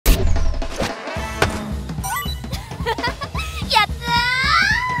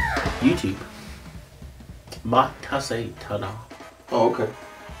YouTube. Matase Tada. Oh, okay.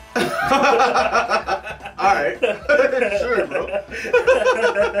 Alright. Sure, bro.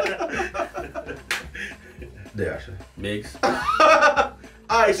 There, actually. Migs.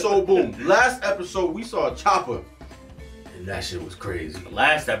 Alright, so boom. Last episode, we saw Chopper. And that shit was crazy.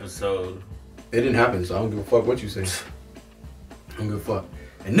 Last episode. It didn't happen, so I don't give a fuck what you say. I don't give a fuck.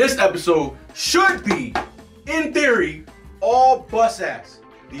 And this episode should be, in theory, all bus ass.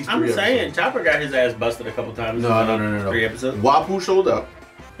 These I'm three saying, episodes. Chopper got his ass busted a couple times. No. 3 episodes. Wapu showed up.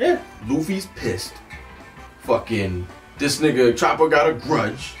 Yeah. Luffy's pissed. Fucking, this nigga Chopper got a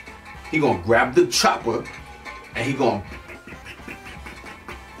grudge. He gonna grab the chopper, and he gonna...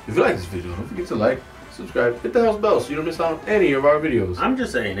 If you like this video, don't forget to like, subscribe, hit the house bell so you don't miss out on any of our videos. I'm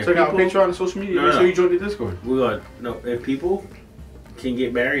just saying. Check out Patreon and social media. Make sure you join the Discord. If people can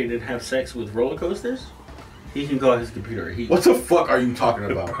get married and have sex with roller coasters, he can call his computer a heat. What the fuck are you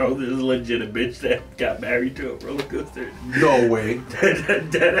talking about? Bro, this is legit a bitch that got married to a roller coaster. No way.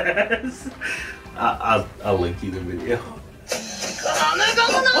 Dead ass. I'll link you the video.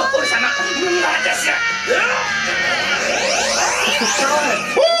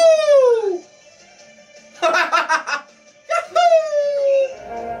 Woo!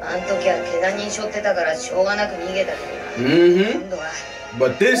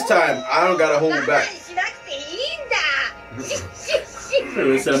 But this time, I don't gotta hold back.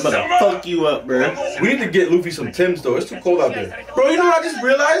 I'm about to fuck you up, bro. We need to get Luffy some Timbs though. It's too cold out there. Bro, you know what I just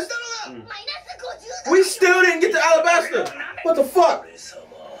realized? We still didn't get to Alabasta. What the fuck?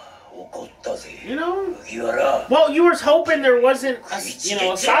 You know? Well, you were hoping there wasn't a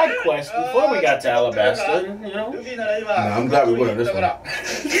side quest before we got to Alabasta, you know? Nah, I'm glad we went on this one.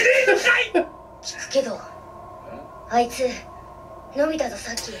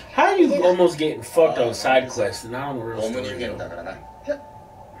 How are you almost getting fucked on side quests and not on the real story?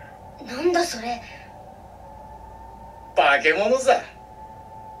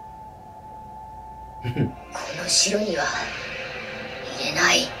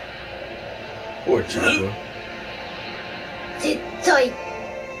 Poor Chopper.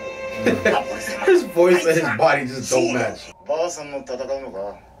 His voice and his body just don't match.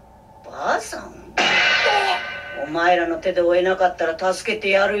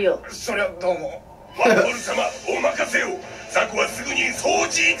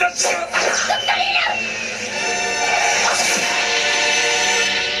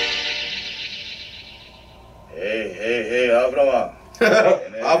 Hey, Afro-man.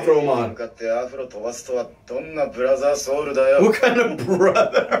 Afro-man. What kind of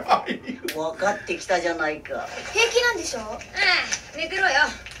brother are you?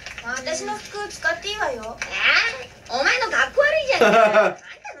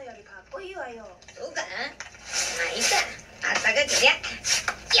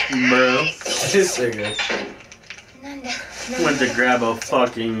 Bro. This nigga. Went to grab a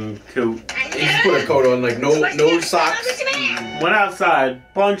fucking coat. He just put a coat on, like no socks. Went outside,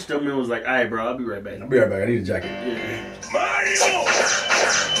 punched him, and was like, alright, bro, I'll be right back. I'll be right back. I need a jacket. Yeah.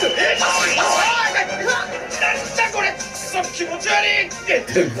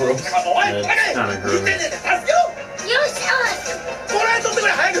 Gross. That's kind of gross.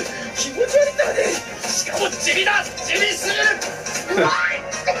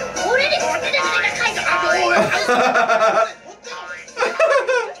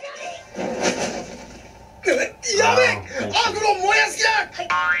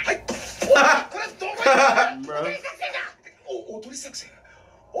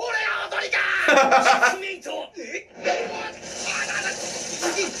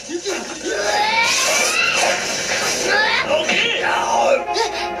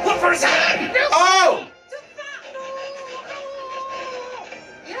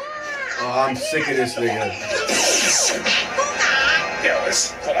 Oh, I'm sick of this nigga.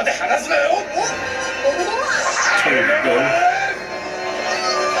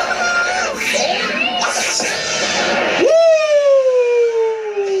 Woo!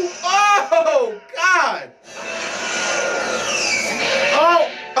 Oh, God! Oh!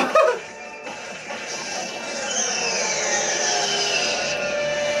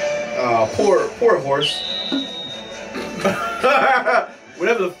 Poor horse.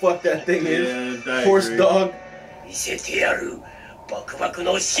 Whatever the fuck that thing is. Horse dog. The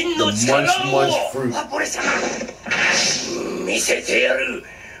munch fruit.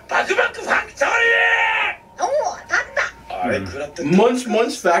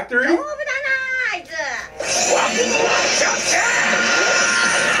 Munch factory?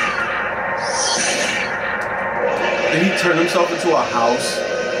 Did he turn himself into a house?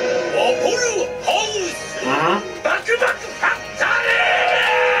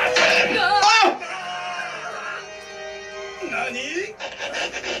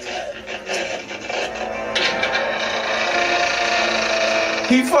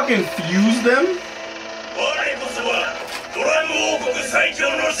 He fucking fused them?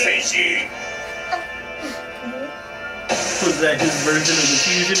 Was that his version of the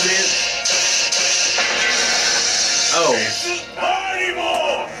fusion dance? Oh.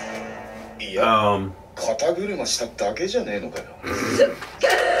 いや、肩車しただけじゃねえのかよ。すごく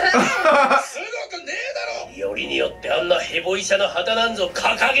ねえだろ。よりによってあんなヘボ医者の旗なんぞ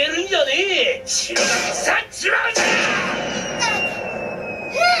掲げるんじゃねえ。白が腐っちまうじゃん。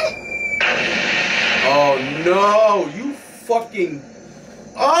Oh no, you fucking.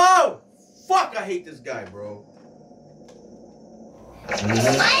 Oh! Fuck, I hate this guy, bro. お前、ド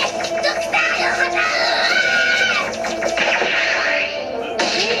クターの旗！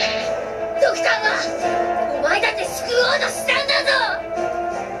ドクターはお前だって救おうとしたんだぞ。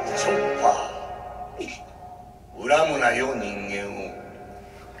チョッパー、恨むなよ人間を。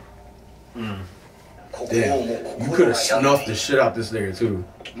Damn, you could have snuffed the shit out this nigga too.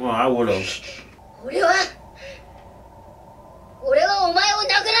 Well, I would have. 俺はお前を殴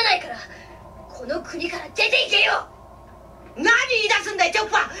らないからこの国から出ていけよ。何言い出すんだよチョッ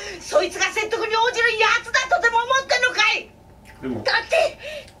パー。そいつが説得に応じるやつだとでも思ってんのかい。だって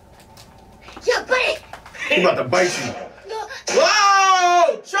やっぱり He about to bite you.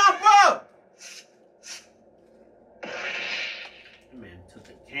 Whoa! Chop up! Man took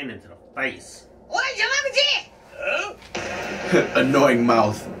a cannon to the face. おい邪魔口。Annoying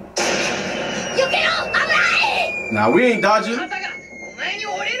mouth. 避けろ。危ない。 Nah, we ain't dodging. お前に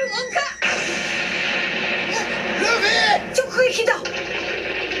折れるもんか。ルフィ直撃だ。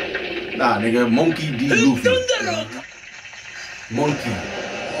 Nah, nigga, Monkey D. Luffy. Monkey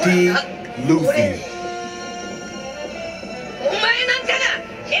D. Luffy. お前なんかが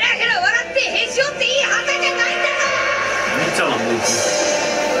ヘラヘラ笑ってへし折っていい旗じゃないんだぞ。 You tell him, Luffy.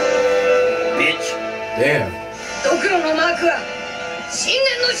 Bitch. Damn. ドクロのマークは信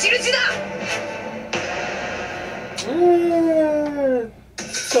念の印だ。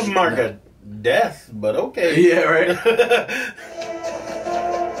It's a mark of death, but okay. Yeah, right.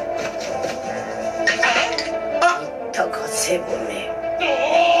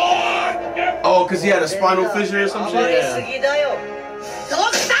 Oh, because he had a spinal fissure or some shit?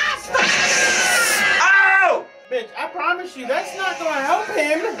 Ow! Bitch, I promise you, that's not gonna help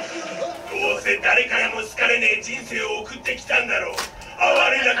him.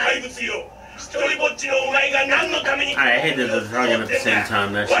 I hate that they're talking at the same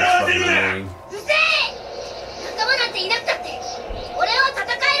time. That shit's fucking annoying. うるせえ。仲間なんていなくたって俺は戦え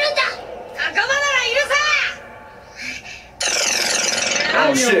るんだ。仲間ならいるさ。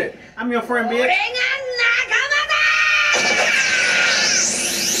 Oh, shit. I'm your friend, 俺が bitch. 仲間だ。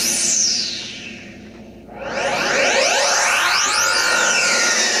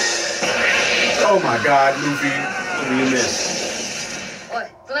 Oh my god, Luffy. What do you miss? おい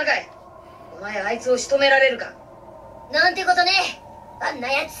トナカイ、お前あいつを仕留められるか。なんてことね。あん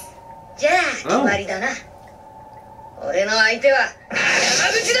なやつ。じゃあ決まりだな。俺の相手は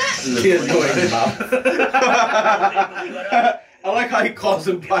山口だ。 He annoying mouth. I like how he calls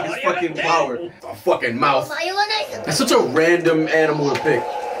him by his fucking power. A fucking mouth. 迷わないぞ。 That's such a random animal to pick.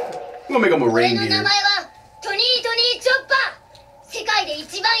 I'm gonna make him a 俺の名 reindeer. 前はトニー・チョッパー。世界で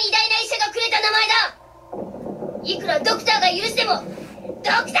一番偉大な医者がくれた名前だ。いくらドクターが許しても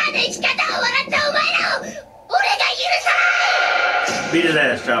ドクターの生き方を笑ったお前らを俺が許さない。 Beat his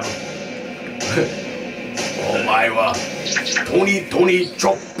ass, Chopper. お前はトニチ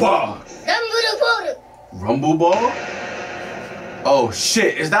ョッパー。ランブルボール。 Rumble ball? Oh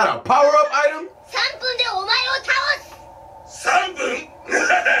shit, is that a power-up item? 3分でお前を倒す。3分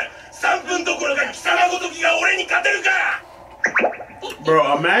3分どころか貴様ごときが俺に勝てるか。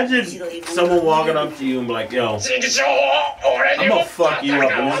 Bro, imagine someone walking up to you and be like, yo, I'm gonna fuck you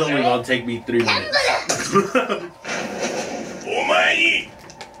up, and it's only gonna take me 3 minutes. お前に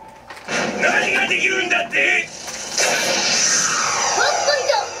何ができるんだって。ポンポイン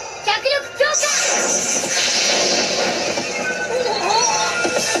ト脚力強化。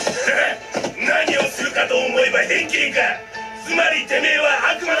何をするかと思えば変形か。つまりてめえは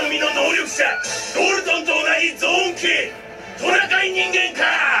悪魔の実の能力者ドルトンと同じゾーン系トナカイ人間か。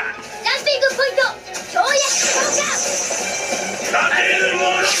ジャンピングポイント跳躍強化。勝てるも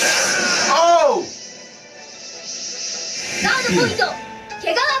のか。 Oh! ガードポイント毛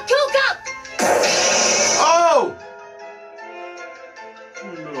皮強化。 Oh!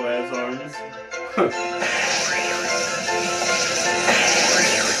 Little ass arms.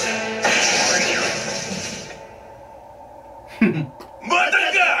 また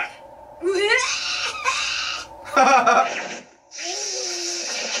か。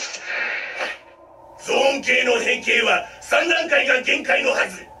ゾーン系の変形は3段階がが限界のは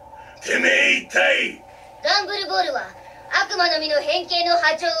ず。てめえ一体。ガンブルボールは悪魔の実の変形の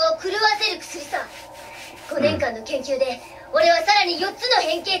波長を狂わせる薬さ。5年間の研究で俺はさらに4つの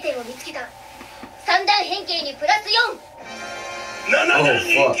変形点を見つけた。3段変形にプラス4。7段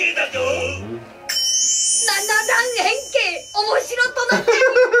変形だと。7段変形面白となってる。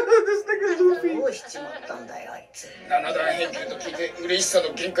どうしちまったんだよあいつ。7段変形と聞いて嬉しさ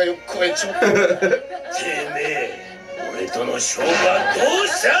の限界を超えちまった。てめえ俺との勝負はどう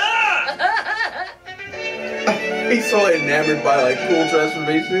した？ He's so enamored by like cool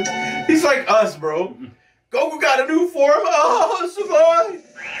transformations. He's like us, bro. Goku got a new form. Oh, Sugoi. ア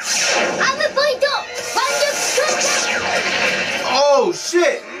ームポイント腕力強化。 Oh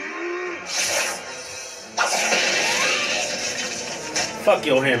shit. Fuck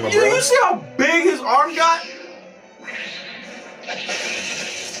your hammer, Yo, bro. you see how big his arm got?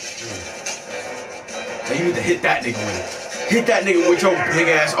 Now you need to hit that nigga with it. Hit that nigga with your big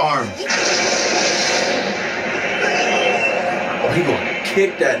ass arm. Oh, he gonna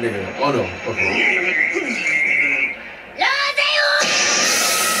kick that nigga. Oh no. Okay.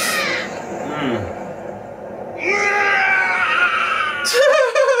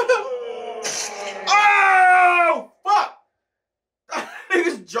 Oh fuck! That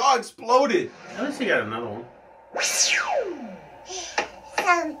nigga's jaw exploded. At least he got another one. 3分。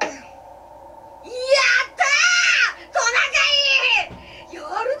やったー！トナカイ！やる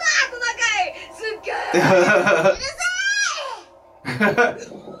なトナカイ！すっげー！うるさい！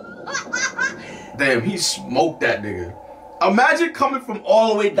 Damn, he smoked that nigga. Imagine coming from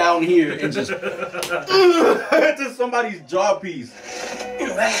all the way down here and just to somebody's jaw piece.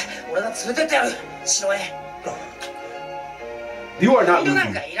 俺が連れてってやる。城へ。 You are not な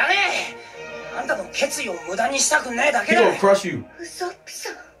んか Luffy. いらねえ。あんたの決意を無駄にしたくねえだけ He だ。 gonna crush you. ウソッピソ。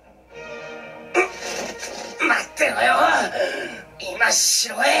待ってろよ。今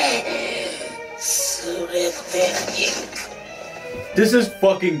城へ連れて行く。 This is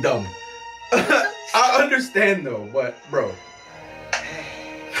fucking dumb. I understand though, but bro.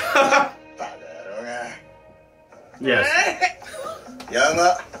 Yes.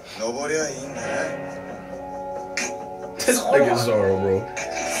 山登りゃいいんだな。 This nigga's Zoro, bro.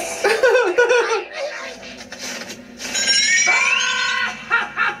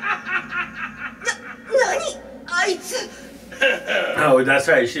 Oh, that's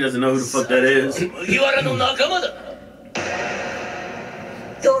right. She doesn't know who the fuck that is. 麦わらの仲間だ。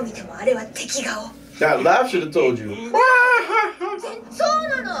どう見てもあれは敵顔。 That laugh should have told you. そう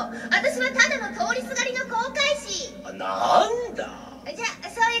なの。私はただの通りすがりの航海士。なんだ。じゃあ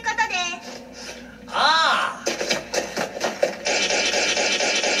そういうことで。ああ。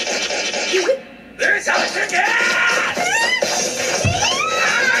うそつけ！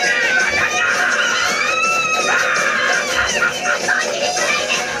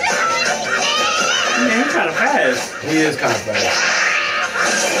 Man, he's kind of fast. He is kind of fast.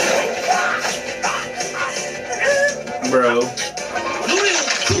 Bro.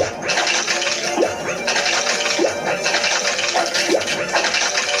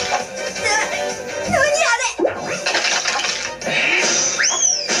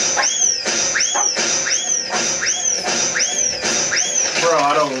 Bro,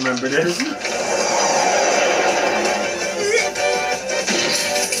 I don't remember this.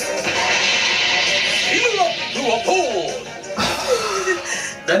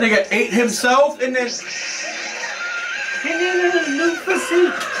 That nigga ate himself and then. And then there's a new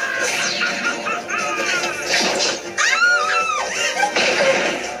physique.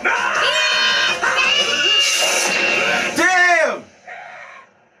 Damn!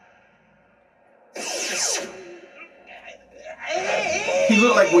 He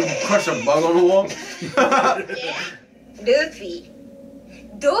looked like when you crush a bug on the wall. ルフィ、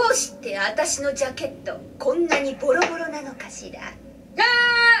どうして私のジャケットこんなにボロボロなのかしら。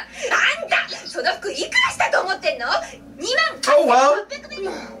あんたその服いくらしたと思ってんの？2万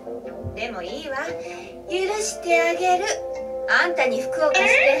8,600円。でもいいわ、許してあげる。あんたに服を貸し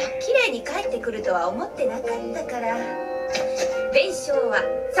て綺麗に帰ってくるとは思ってなかったから。弁償は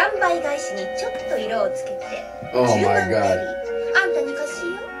3倍返しにちょっと色をつけて10 Oh 万 my なり god. あんたに貸しよ。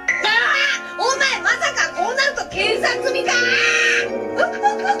お前まさかこうなると警察組か。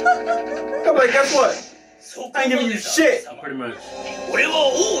 I'm like, guess what? I ain't giving you shit. Pretty much. 俺は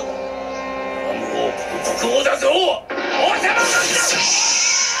王だ。もう国王だぞ。王様なんだ。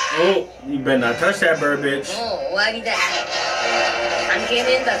 Oh, you better not touch that bird, bitch. もう終わりだ。関係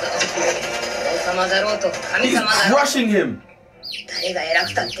ねえんだぞ。王様だろうと神 He's 様だろう。 crushing him. 誰が偉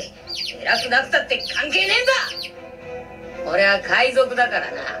くたって偉くなくたって関係ねえんだ。俺は海賊だか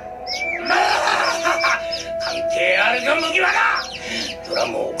らな。関係あるぞ麦わら。ドラ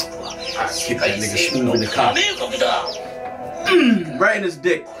ム王国は世界政府の加盟国だ。Right in his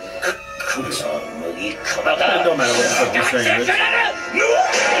dick. It don't matter what the fuck you're saying, bitch.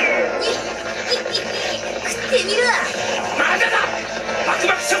 食ってみるわ。まだだ。バク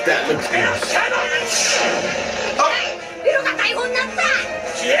バクショック。 That looks gross. ベロが大砲になった。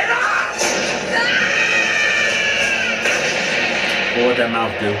消えろ。 What would that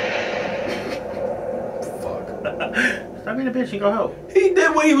mouth do? Fuck. Stop being a bitch and go help. He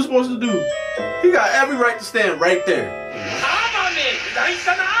did what he was supposed to do. He got every right to stand right there. 大事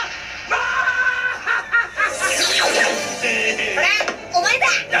だな。ほら、お前だ。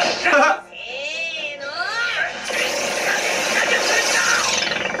せーの。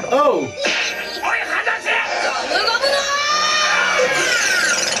 Oh. おい離せ。ゴムゴムの。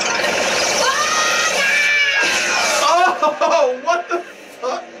Oh, what the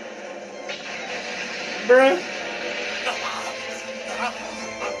fuck? Bruh.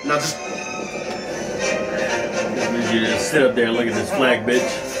 Now just You just sit up there and look at this flag, bitch.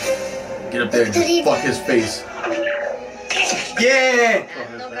 get up there and just fuck his face. Yeah!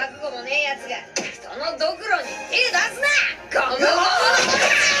 何の覚悟もねえやつが人のドクロに手出すな。ゴムゴム。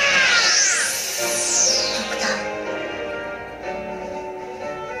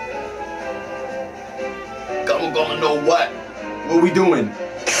Gonna know what? What we doing?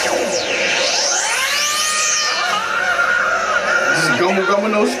 Just gonna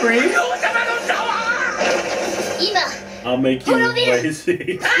no scream? I'll make you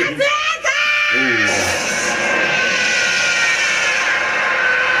crazy.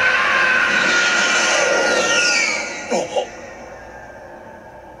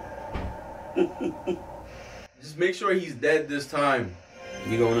 Just make sure he's dead this time.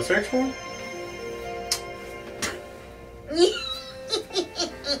 You going to search for him?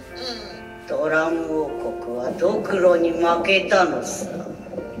 ドラム王国はドクロに負けたのさ。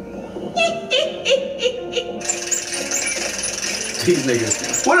These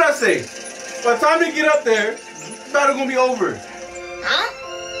niggas. What did I say? By the time they get up there, the battle gonna be over. あ、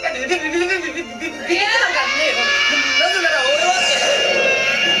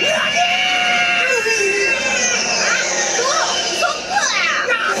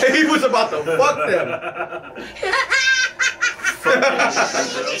 He was about to fuck them. 何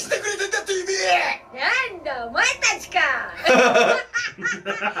してくれてんだって意味。なんだお前たちか。ゾロ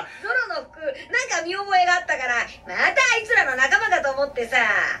の服なんか見覚えがあったからまたあいつらの仲間かと思ってさ。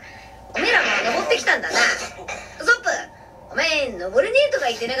おめえらも登ってきたんだな。ソップ、お前登れねえとか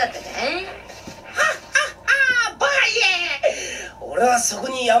言ってなかったか。バカ言え。俺はそこ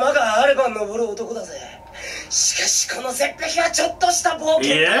に山があれば登る男だぜ。しかしこの絶壁はちょっとした冒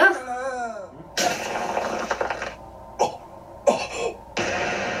険だったな。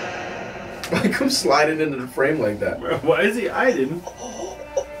Why come sliding into the frame like that? Why is he hiding?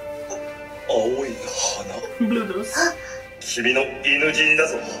 青い花。 Bluetooth. 君の犬死にだ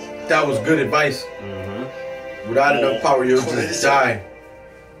ぞ。 That was good advice. Without enough power, you'll just die.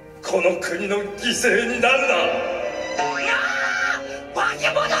 この国の犠牲になるな。化け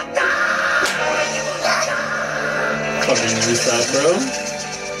物だ。 Fucking Usopp, bro. 化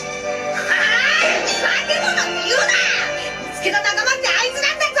け物って言うな。見つけた仲間ってあいつな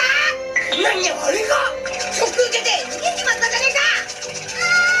んだぞ。何あれが。ショック受けて逃げちまったじゃねえか。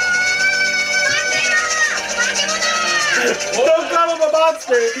待てよ、化け物。 Don't call him a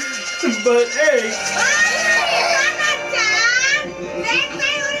monster, but hey.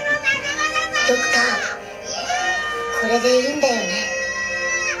 ドクター、これでいいんだよね。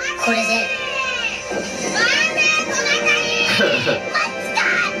これで。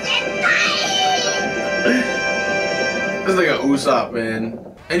 This like a Usopp, man.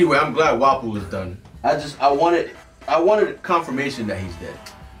 Anyway, I'm glad Wappu is done. I wanted confirmation that he's dead,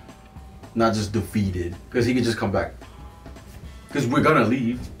 not just defeated, because he could just come back. Because we're gonna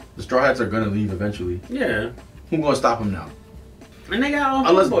leave. The Straw Hats are gonna leave eventually. Yeah. Who's gonna stop him now? And they got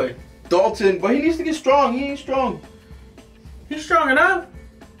Unless boy. Dalton, but he needs to get strong. He ain't strong. He's strong enough.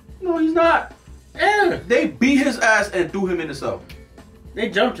 No, he's not. Yeah. They beat his ass and threw him in the cell. They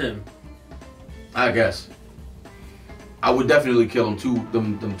jumped him. I guess. I would definitely kill him too.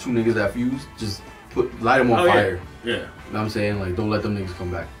 Them two niggas that fused, just light them on fire. Yeah. You know what I'm saying? Like, don't let them niggas come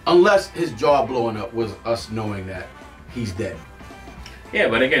back. Unless his jaw blowing up was us knowing that he's dead. Yeah,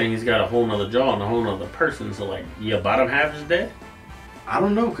 but again, he's got a whole nother jaw and a whole nother person, so like, your bottom half is dead? I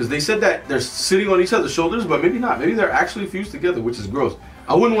don't know, because they said that they're sitting on each other's shoulders, but maybe not. Maybe they're actually fused together, which is gross.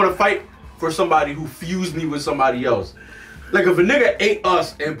 I wouldn't want to fight for somebody who fused me with somebody else. Like if a nigga ate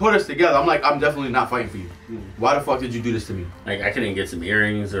us and put us together, I'm like, I'm definitely not fighting for you. Why the fuck did you do this to me? Like I couldn't get some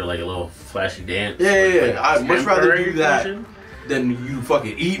earrings or like a little flashy dance. Yeah. I'd much rather do that version than you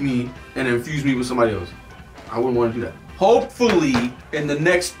fucking eat me and infuse me with somebody else. I wouldn't want to do that. Hopefully, in the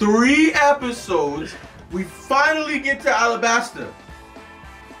next 3 episodes, we finally get to Alabasta.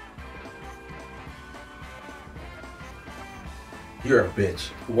 You're a bitch.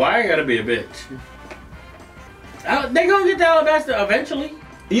 Why I gotta be a bitch? They gonna get to Alabasta eventually.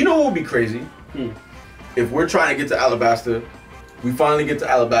 You know what would be crazy? If we're trying to get to Alabasta, we finally get to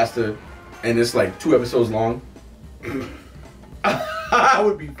Alabasta, and it's like 2 episodes long. I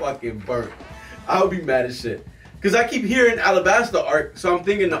would be fucking burnt. I would be mad as shit. Because I keep hearing Alabasta arc, so I'm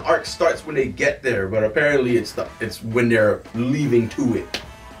thinking the arc starts when they get there, but apparently it's when they're leaving to it.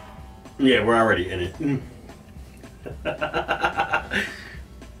 Yeah, we're already in it.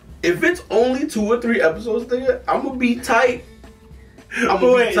 If it's only 2 or 3 episodes, nigga, I'm gonna be tight. I'm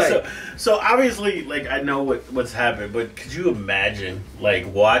gonna be tight. So obviously, like, I know what's happened, but could you imagine, like,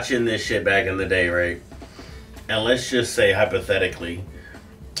 watching this shit back in the day, right? And let's just say, hypothetically,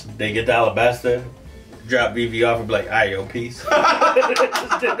 they get to Alabasta, drop BV off, and be like, all right, yo, peace.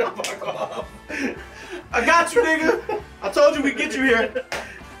 Just get the fuck off. I got you, nigga. I told you we'd get you here,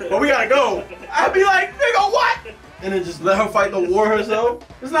 but we gotta go. I'd be like, nigga, what? And then just let her fight the war herself.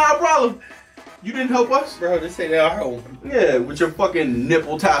 It's not a problem. You didn't help us? Bro, this ain't our home. Yeah, with your fucking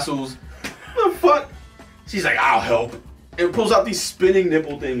nipple tassels. What the fuck? She's like, I'll help. And pulls out these spinning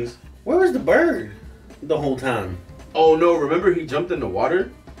nipple things. Where was the bird the whole time? Oh no, remember he jumped in the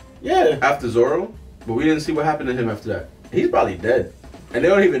water? Yeah. After Zoro? But we didn't see what happened to him after that. He's probably dead. And they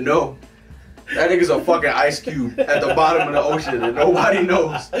don't even know. That nigga's a fucking ice cube at the bottom of the ocean and nobody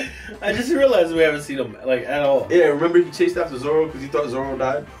knows. I just realized we haven't seen him, like, at all. Yeah, remember he chased after Zoro because he thought Zoro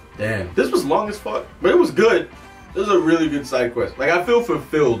died? Damn. This was long as fuck, but it was good. It was a really good side quest. Like, I feel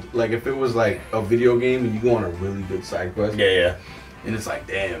fulfilled. Like, if it was like a video game and you go on a really good side quest. Yeah. And it's like,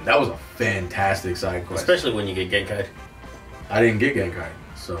 damn, that was a fantastic side quest. Especially when you get Genkai. I didn't get Genkai,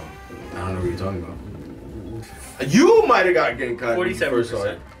 so I don't know what you're talking about. You might have got Genkai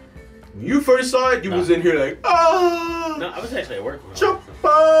 47%. When you first saw it, you was in here like, oh! No, I was actually at work. Chopper!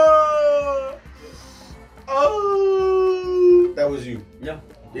 Oh! That was you. No.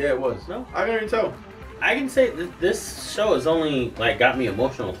 Yeah, it was. No. I can't even tell. I can say that this show has only, like, got me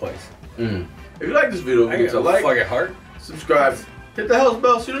emotional twice. If you like this video, give it a like, fucking heart. subscribe, hit the hell's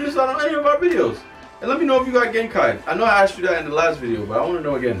bell so you don't miss out on any of our videos. And let me know if you got Genkai. I know I asked you that in the last video, but I want to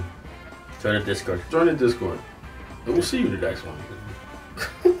know again. Join the Discord. Join the Discord. And we'll see you in the next one.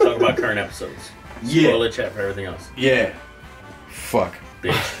 Talk about current episodes. Yeah. Spoiler chat for everything else. Yeah. Fuck.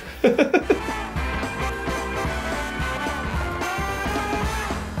 Bitch.